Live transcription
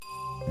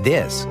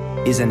This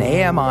is an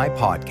AMI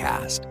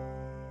podcast.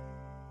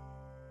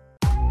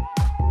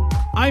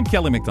 I'm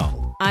Kelly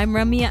McDonald. I'm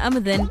Ramya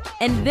Amadin,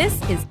 and this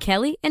is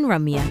Kelly and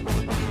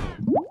Ramya.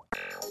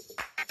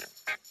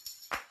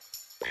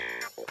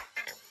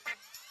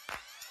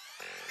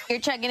 You're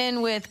checking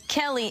in with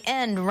Kelly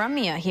and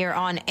Ramya here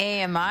on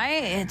AMI.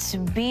 It's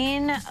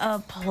been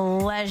a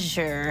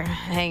pleasure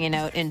hanging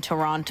out in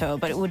Toronto,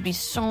 but it would be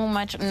so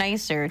much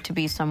nicer to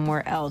be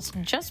somewhere else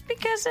just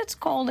because it's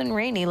cold and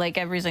rainy like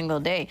every single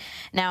day.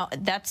 Now,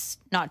 that's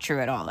not true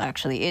at all,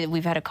 actually.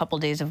 We've had a couple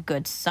days of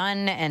good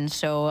sun, and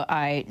so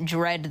I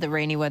dread the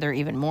rainy weather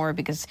even more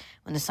because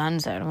when the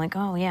sun's out, I'm like,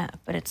 oh, yeah,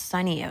 but it's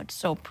sunny out,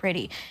 so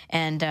pretty.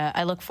 And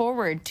I look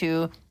forward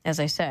to, as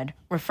I said,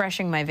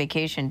 refreshing my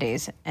vacation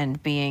days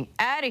and being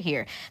out of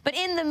here. But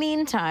in the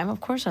meantime, of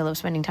course, I love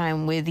spending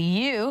time with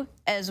you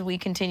as we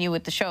continue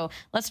with the show.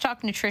 Let's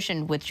talk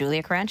nutrition with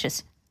Julia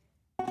Karantjas.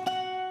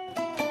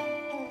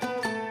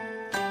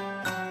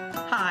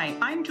 Hi,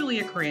 I'm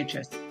Julia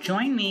Karantjas.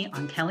 Join me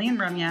on Kelly and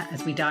Ramya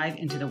as we dive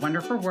into the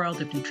wonderful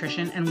world of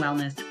nutrition and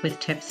wellness with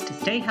tips to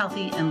stay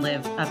healthy and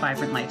live a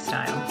vibrant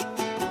lifestyle.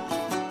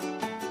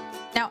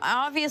 Now,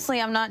 obviously,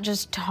 I'm not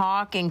just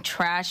talking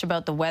trash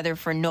about the weather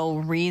for no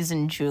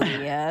reason,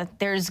 Julia.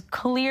 There's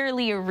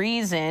clearly a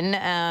reason,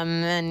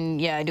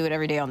 and yeah, I do it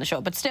every day on the show.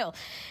 But still,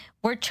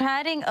 we're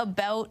chatting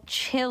about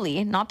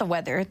chili, not the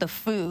weather, the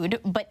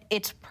food, but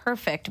it's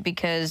perfect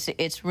because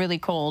it's really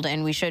cold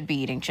and we should be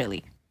eating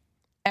chili.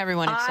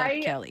 Everyone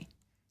except Kelly.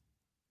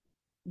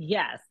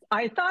 Yes,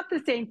 I thought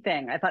the same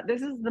thing. I thought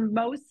this is the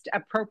most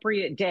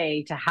appropriate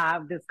day to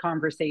have this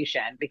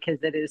conversation because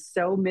it is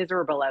so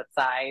miserable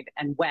outside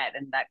and wet,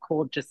 and that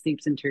cold just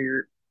seeps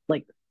into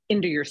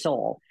your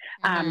soul.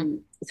 Mm-hmm.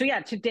 So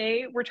yeah,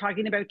 today we're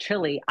talking about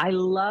chili. I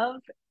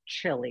love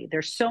chili.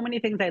 There's so many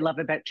things I love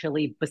about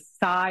chili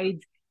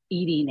besides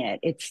eating it.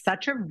 It's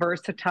such a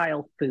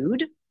versatile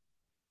food.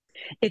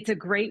 It's a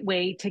great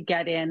way to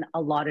get in a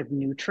lot of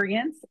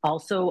nutrients,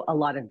 also a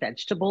lot of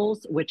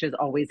vegetables, which is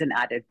always an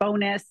added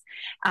bonus.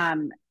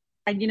 And,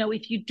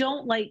 if you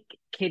don't like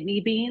kidney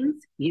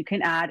beans, you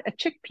can add a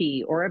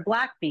chickpea or a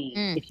black bean.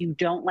 If you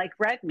don't like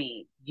red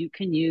meat, you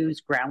can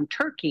use ground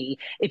turkey.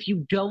 If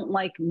you don't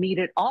like meat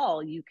at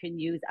all, you can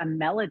use a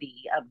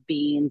melody of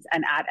beans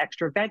and add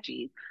extra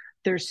veggies.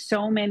 There's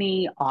so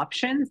many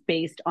options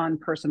based on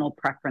personal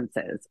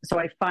preferences. So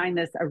I find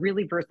this a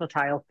really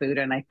versatile food,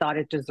 and I thought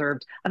it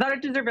deserved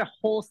a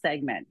whole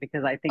segment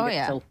because I think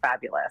it's so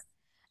fabulous.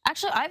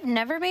 Actually, I've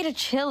never made a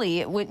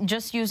chili with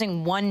just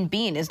using one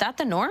bean. Is that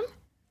the norm?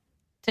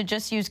 To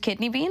just use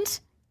kidney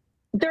beans?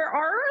 There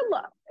are a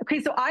lot.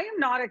 Okay, so I am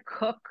not a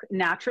cook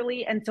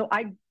naturally, and so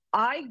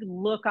I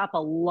look up a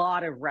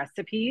lot of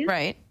recipes.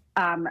 Right.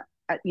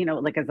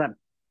 Like as a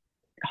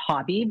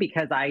hobby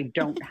because I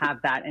don't have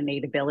that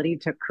innate ability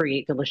to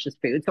create delicious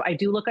food. So I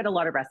do look at a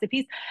lot of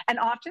recipes, and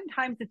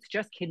oftentimes it's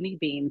just kidney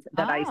beans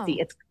that I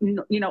see. It's,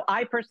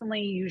 I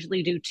personally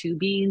usually do 2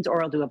 beans,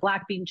 or I'll do a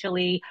black bean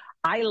chili.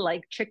 I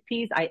like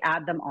chickpeas. I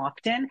add them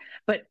often,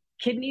 but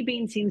kidney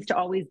bean seems to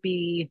always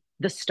be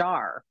the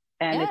star.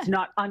 And it's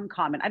not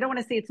uncommon. I don't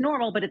want to say it's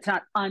normal, but it's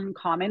not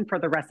uncommon for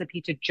the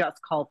recipe to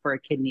just call for a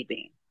kidney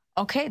bean.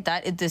 Okay,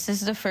 this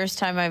is the first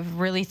time I've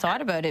really thought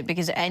about it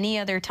because any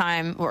other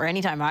time or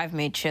anytime I've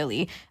made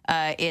chili,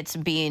 it's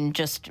been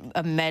just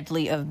a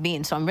medley of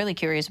beans. So I'm really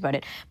curious about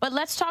it. But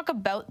let's talk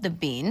about the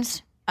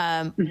beans.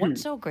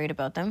 What's so great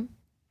about them?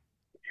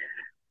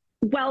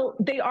 Well,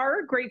 they are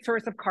a great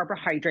source of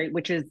carbohydrate,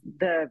 which is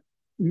the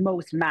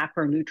most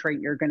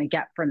macronutrient you're going to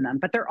get from them.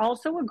 But they're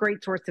also a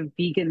great source of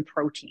vegan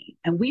protein.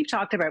 And we've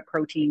talked about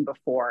protein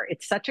before.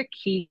 It's such a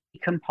key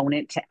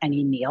component to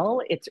any meal.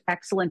 It's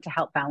excellent to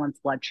help balance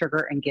blood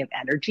sugar and give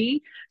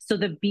energy. So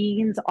the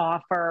beans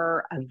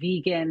offer a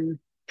vegan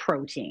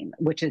protein,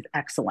 which is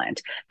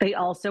excellent. They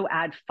also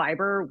add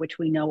fiber, which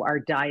we know our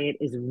diet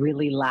is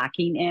really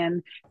lacking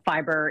in.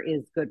 Fiber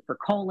is good for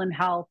colon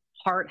health,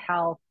 heart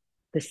health,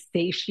 the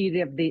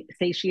satiety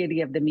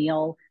of the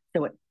meal.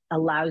 So it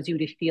allows you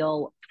to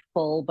feel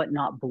full but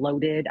not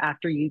bloated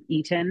after you've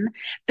eaten.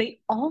 They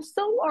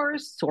also are a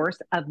source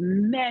of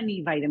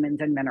many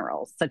vitamins and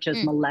minerals, such as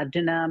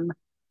molybdenum,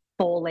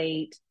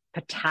 folate,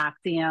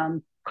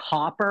 potassium,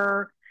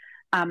 copper.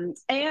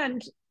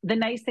 And the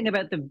nice thing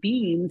about the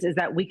beans is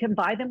that we can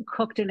buy them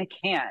cooked in a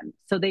can,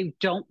 so they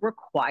don't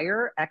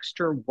require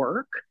extra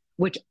work,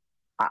 which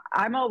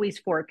I'm always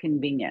for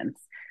convenience.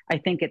 I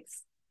think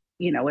it's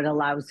it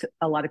allows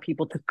a lot of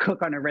people to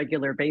cook on a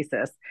regular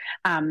basis.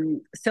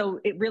 So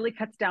it really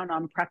cuts down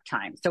on prep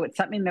time. So it's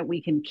something that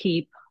we can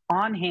keep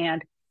on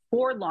hand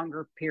for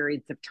longer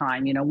periods of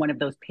time, one of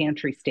those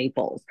pantry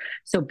staples.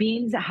 So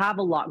beans have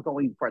a lot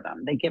going for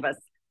them. They give us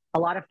a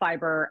lot of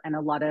fiber and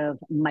a lot of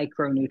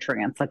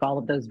micronutrients, like all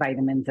of those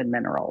vitamins and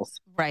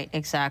minerals. Right,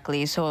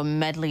 exactly. So a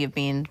medley of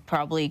beans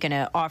probably going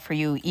to offer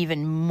you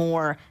even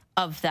more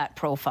of that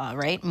profile,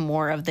 right?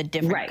 More of the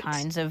different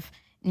kinds of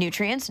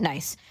Nutrients,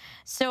 nice.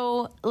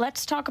 So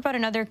let's talk about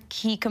another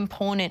key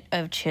component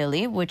of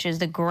chili, which is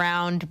the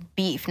ground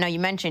beef. Now you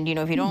mentioned,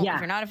 if if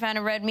you're not a fan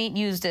of red meat,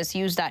 use this,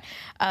 use that.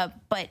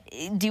 But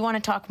do you want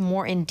to talk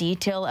more in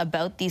detail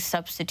about these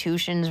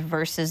substitutions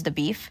versus the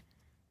beef?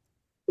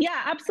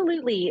 Yeah,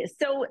 absolutely.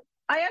 So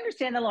I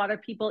understand a lot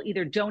of people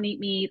either don't eat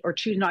meat or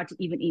choose not to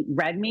even eat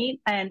red meat,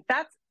 and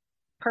that's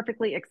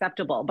perfectly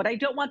acceptable. But I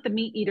don't want the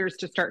meat eaters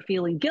to start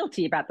feeling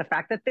guilty about the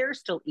fact that they're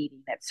still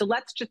eating it. So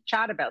let's just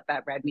chat about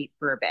that red meat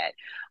for a bit.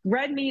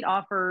 Red meat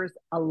offers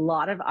a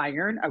lot of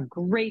iron, a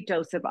great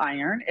dose of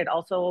iron. It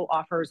also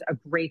offers a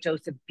great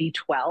dose of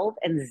B12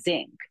 and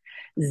zinc.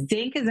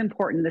 Zinc is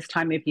important this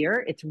time of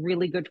year. It's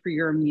really good for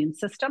your immune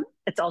system.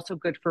 It's also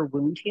good for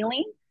wound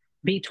healing.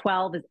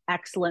 B12 is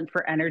excellent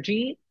for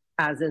energy,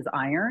 as is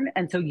iron.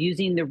 And so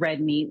using the red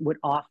meat would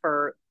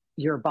offer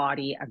your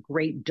body a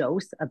great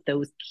dose of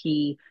those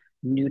key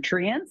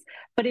nutrients.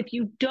 But if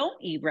you don't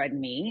eat red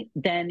meat,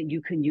 then you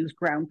can use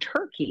ground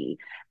turkey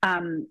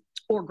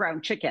or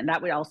ground chicken.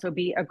 That would also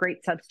be a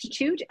great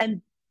substitute.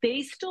 And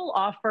they still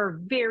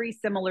offer very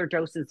similar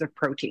doses of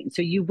protein.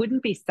 So you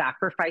wouldn't be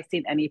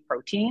sacrificing any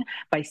protein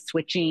by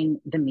switching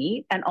the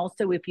meat. And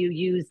also, if you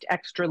used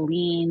extra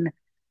lean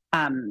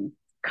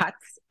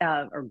cuts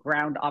or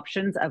ground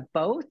options of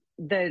both,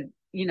 the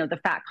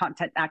fat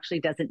content actually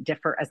doesn't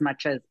differ as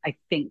much as I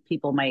think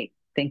people might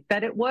think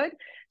that it would.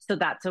 So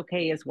that's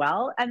okay as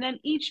well. And then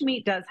each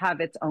meat does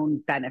have its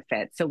own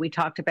benefits. So we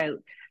talked about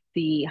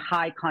the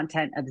high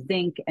content of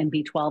zinc and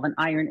B12 and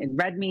iron in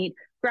red meat.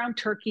 Ground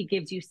turkey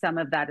gives you some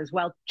of that as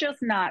well, just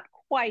not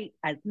quite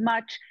as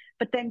much.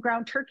 But then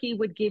ground turkey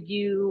would give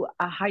you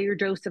a higher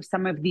dose of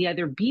some of the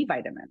other B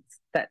vitamins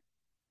that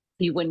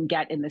you wouldn't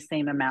get in the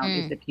same amount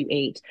as if you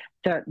ate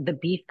the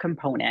beef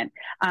component.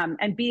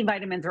 And B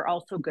vitamins are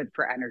also good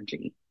for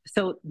energy.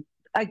 So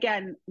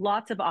again,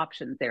 lots of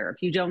options there.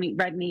 If you don't eat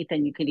red meat,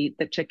 then you can eat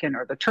the chicken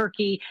or the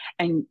turkey,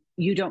 and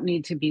you don't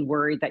need to be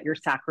worried that you're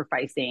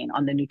sacrificing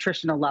on the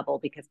nutritional level,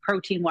 because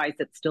protein-wise,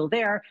 it's still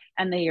there,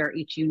 and they are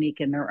each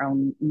unique in their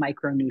own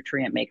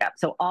micronutrient makeup.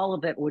 So all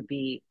of it would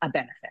be a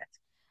benefit.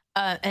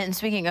 And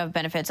speaking of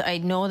benefits, I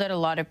know that a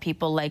lot of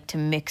people like to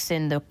mix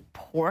in the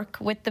pork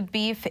with the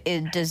beef.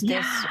 Does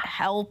this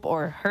help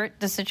or hurt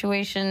the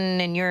situation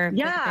in your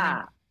opinion?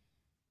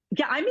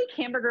 Yeah, I make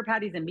hamburger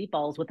patties and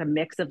meatballs with a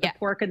mix of the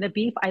pork and the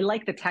beef. I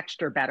like the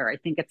texture better. I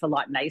think it's a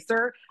lot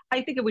nicer.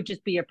 I think it would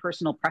just be a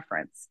personal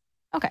preference.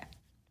 Okay.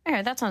 All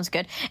right, that sounds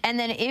good. And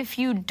then if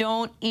you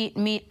don't eat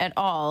meat at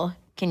all,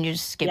 can you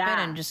just skip it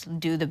and just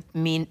do the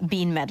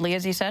bean medley,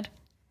 as you said?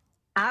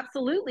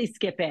 Absolutely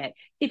skip it.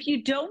 If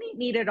you don't eat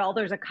meat at all,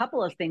 there's a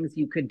couple of things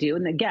you could do.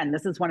 And again,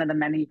 this is one of the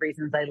many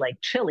reasons I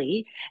like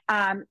chili.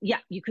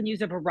 You can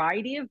use a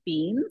variety of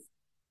beans.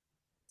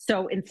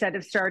 So instead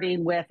of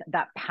starting with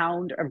that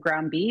pound of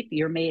ground beef,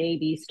 you're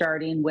maybe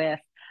starting with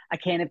a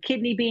can of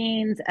kidney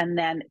beans. And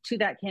then to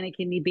that can of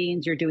kidney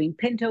beans, you're doing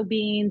pinto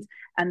beans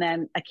and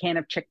then a can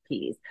of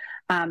chickpeas.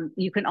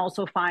 You can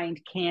also find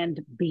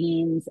canned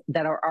beans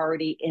that are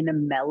already in a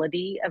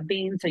melody of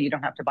beans. So you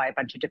don't have to buy a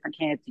bunch of different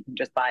cans. You can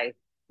just buy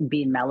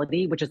bean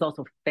melody, which is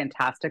also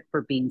fantastic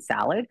for bean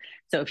salad.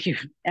 So if you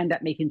end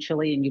up making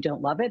chili and you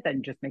don't love it,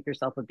 then just make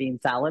yourself a bean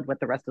salad with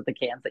the rest of the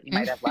cans that you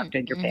might have left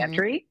in your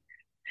pantry.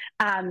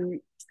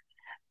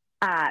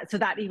 So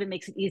that even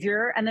makes it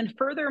easier. And then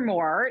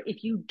furthermore,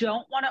 if you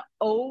don't want to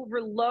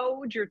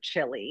overload your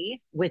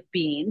chili with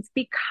beans,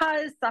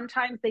 because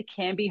sometimes they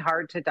can be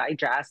hard to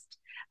digest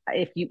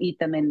if you eat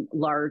them in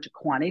large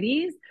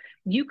quantities,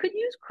 you could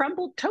use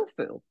crumbled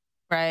tofu.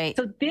 Right.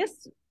 So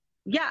this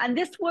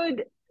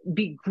would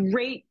be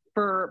great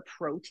for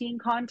protein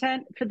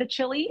content for the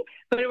chili,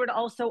 but it would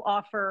also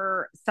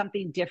offer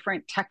something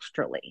different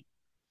texturally.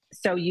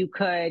 So you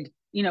could,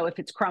 if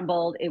it's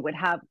crumbled, it would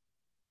have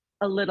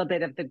a little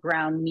bit of the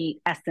ground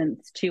meat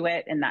essence to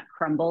it and that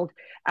crumbled.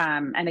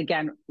 And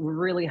again,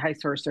 really high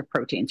source of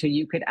protein. So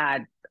you could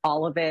add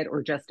all of it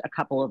or just a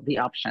couple of the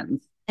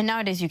options. And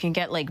nowadays you can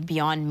get like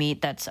Beyond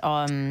Meat that's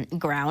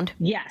ground.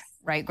 Yes.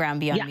 Right, ground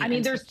Beyond Meat. Yeah, I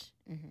mean, there's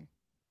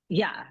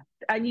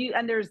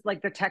and there's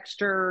like the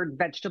textured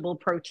vegetable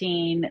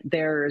protein.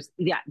 There's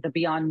the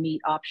Beyond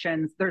Meat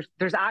options.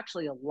 There's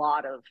actually a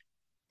lot of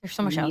there's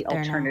so much out there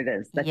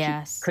alternatives now. that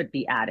you could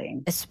be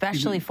adding,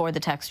 especially for the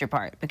texture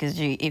part, because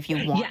if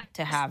you want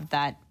to have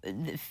that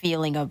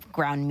feeling of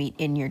ground meat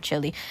in your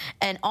chili.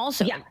 And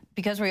also,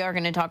 because we are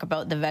going to talk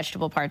about the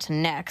vegetable parts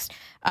next,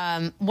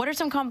 what are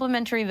some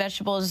complementary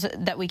vegetables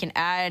that we can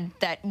add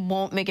that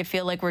won't make it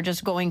feel like we're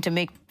just going to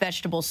make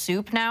vegetable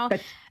soup now?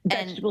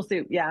 Vegetable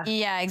soup, yeah.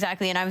 Yeah,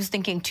 exactly. And I was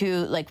thinking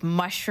too, like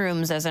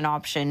mushrooms as an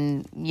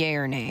option, yay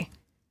or nay?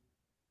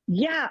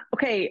 Yeah,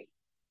 okay.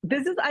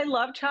 I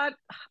love chat.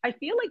 I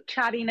feel like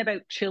chatting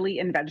about chili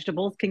and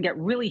vegetables can get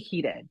really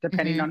heated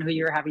depending on who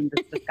you're having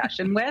this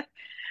discussion with.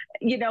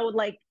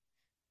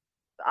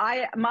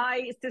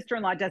 My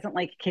sister-in-law doesn't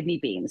like kidney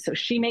beans. So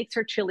she makes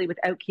her chili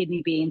without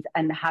kidney beans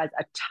and has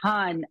a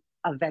ton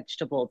of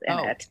vegetables in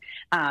it.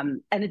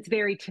 And it's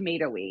very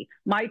tomato-y.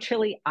 My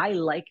chili, I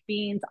like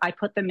beans. I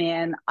put them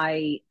in.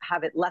 I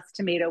have it less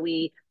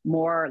tomato-y,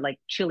 more like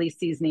chili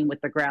seasoning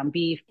with the ground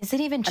beef. Is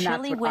it even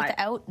chili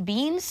without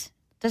beans?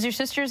 Does your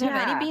sister's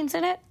have any beans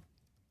in it?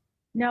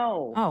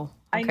 No. Oh,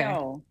 okay.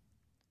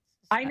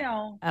 I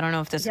know. I don't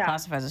know if this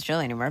classifies as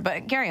chili anymore,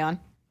 but carry on.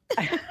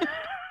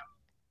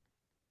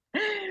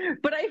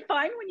 But I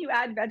find when you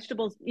add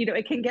vegetables,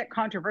 it can get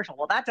controversial.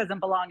 Well, that doesn't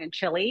belong in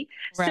chili.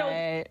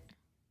 Right.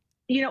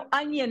 So,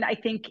 onion, I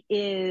think,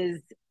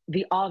 is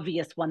the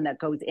obvious one that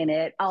goes in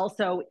it.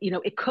 Also,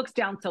 it cooks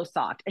down so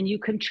soft and you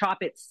can chop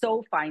it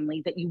so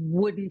finely that you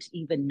wouldn't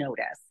even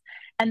notice.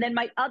 And then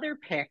my other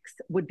picks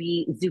would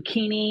be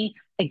zucchini.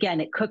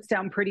 Again, it cooks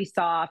down pretty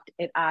soft.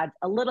 It adds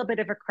a little bit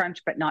of a crunch,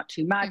 but not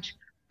too much.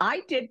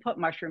 I did put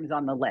mushrooms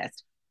on the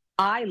list.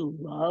 I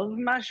love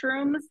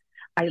mushrooms.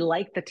 I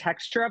like the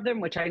texture of them,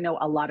 which I know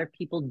a lot of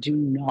people do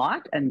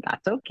not, and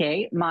that's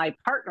okay. My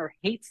partner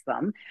hates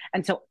them.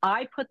 And so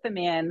I put them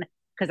in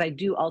because I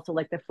do also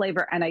like the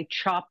flavor, and I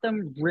chop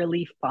them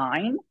really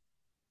fine.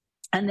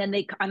 And then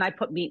I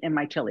put meat in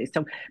my chili.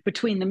 So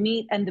between the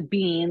meat and the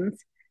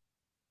beans,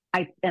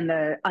 and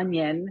the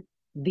onion,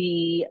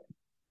 the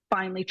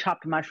finely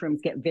chopped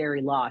mushrooms get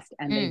very lost,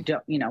 and they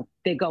don't,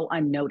 they go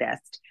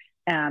unnoticed.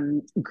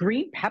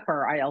 Green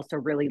pepper, I also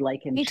really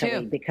like in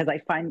chili because I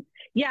find,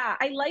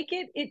 I like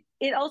it.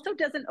 It also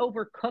doesn't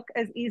overcook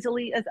as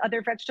easily as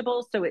other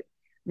vegetables. So it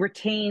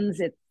retains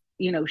its,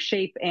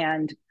 shape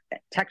and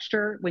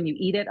texture when you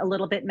eat it a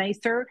little bit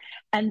nicer.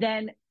 And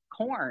then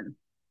corn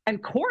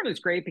is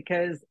great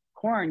because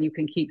corn you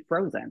can keep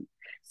frozen.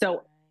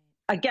 So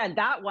again,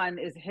 that one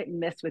is hit and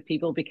miss with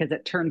people because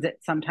it turns it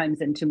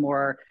sometimes into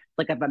more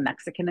like of a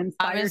Mexican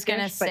inspired dish. I was going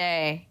to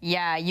say,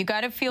 you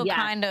got to feel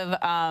kind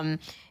of,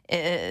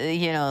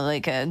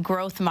 like a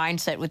growth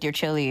mindset with your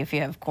chili if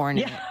you have corn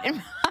in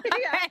it,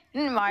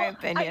 in my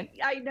opinion.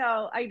 I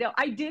know.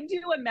 I did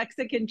do a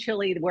Mexican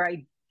chili where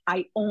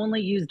I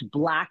only used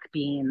black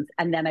beans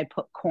and then I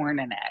put corn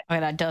in it. Oh,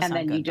 that does sound good,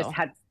 and then you just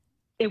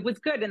it was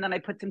good. And then I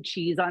put some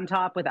cheese on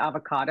top with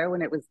avocado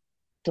and it was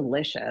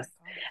delicious.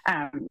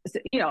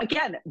 So,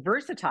 again,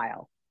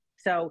 versatile.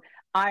 So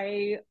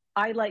I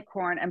like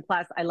corn, and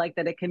plus I like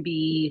that it can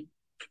be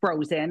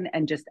frozen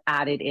and just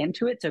added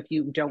into it. So if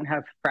you don't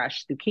have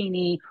fresh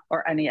zucchini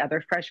or any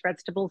other fresh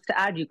vegetables to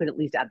add, you could at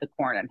least add the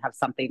corn and have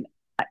something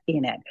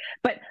in it.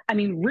 But I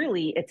mean,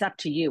 really, it's up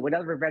to you.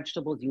 Whatever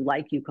vegetables you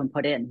like, you can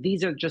put in.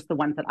 These are just the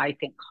ones that I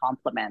think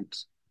complement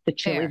the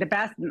chili the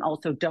best, and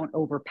also don't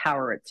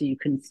overpower it. So you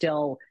can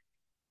still,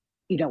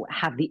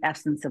 have the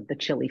essence of the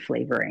chili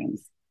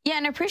flavorings. Yeah,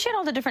 and I appreciate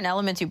all the different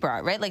elements you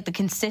brought, right? Like the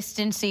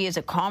consistency, is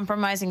it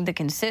compromising the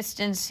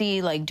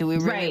consistency? Like, do we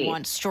really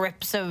want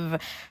strips of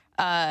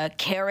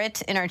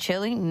carrot in our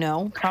chili?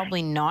 No,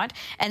 probably not.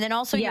 And then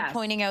also you're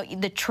pointing out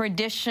the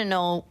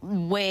traditional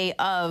way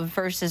of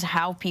versus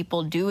how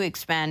people do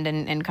expand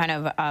and kind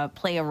of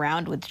play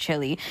around with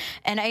chili.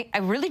 And I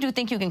really do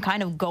think you can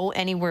kind of go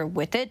anywhere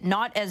with it,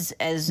 not as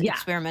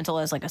experimental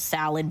as like a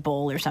salad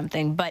bowl or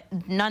something, but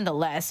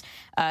nonetheless,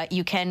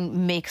 you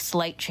can make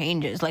slight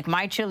changes. Like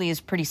my chili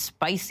is pretty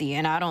spicy,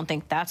 and I don't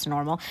think that's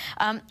normal.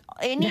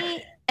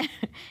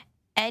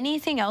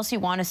 Anything else you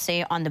want to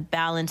say on the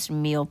balanced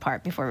meal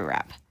part before we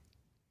wrap?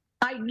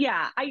 I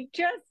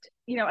just,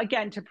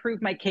 again, to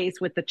prove my case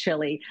with the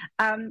chili,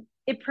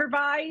 it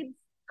provides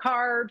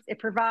carbs, it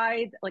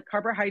provides like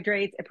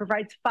carbohydrates, it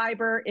provides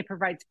fiber, it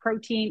provides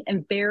protein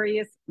and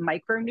various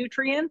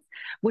micronutrients,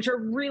 which are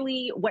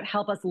really what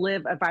help us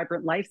live a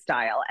vibrant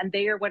lifestyle. And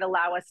they are what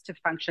allow us to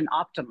function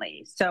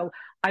optimally. So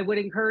I would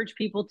encourage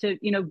people to,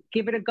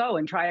 give it a go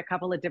and try a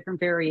couple of different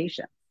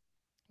variations.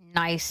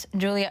 Nice.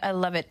 Julia, I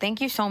love it. Thank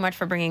you so much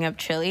for bringing up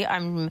chili.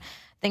 I'm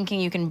thinking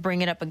you can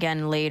bring it up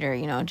again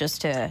later,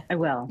 just to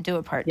do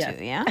a part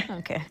 2. Yeah?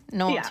 Okay.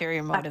 No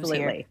ulterior motives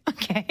here.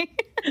 Okay.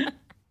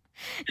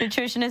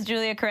 Nutritionist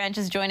Julia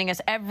Karantjas joining us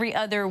every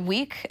other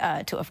week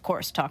to, of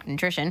course, talk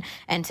nutrition.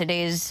 And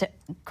today's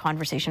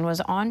conversation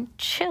was on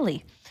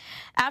chili.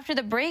 After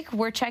the break,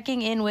 we're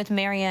checking in with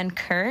Marianne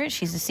Kerr.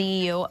 She's the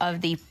CEO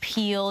of the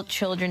Peel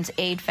Children's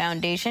Aid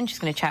Foundation. She's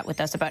going to chat with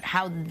us about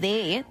how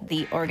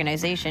the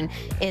organization,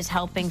 is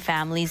helping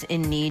families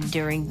in need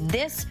during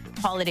this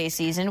holiday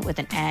season with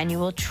an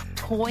annual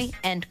toy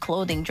and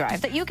clothing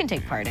drive that you can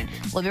take part in.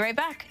 We'll be right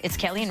back. It's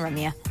Kelly and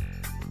Ramya.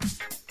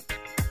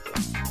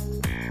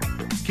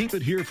 Keep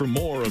it here for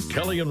more of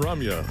Kelly and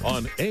Ramya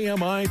on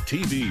AMI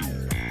TV.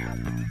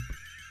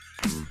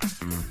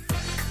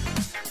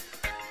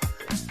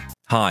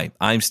 Hi,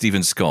 I'm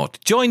Stephen Scott.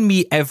 Join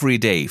me every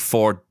day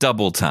for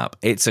Double Tap.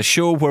 It's a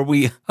show where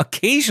we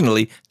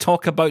occasionally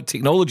talk about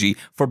technology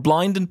for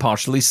blind and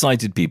partially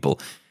sighted people.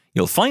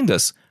 You'll find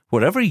us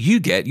wherever you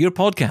get your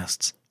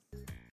podcasts.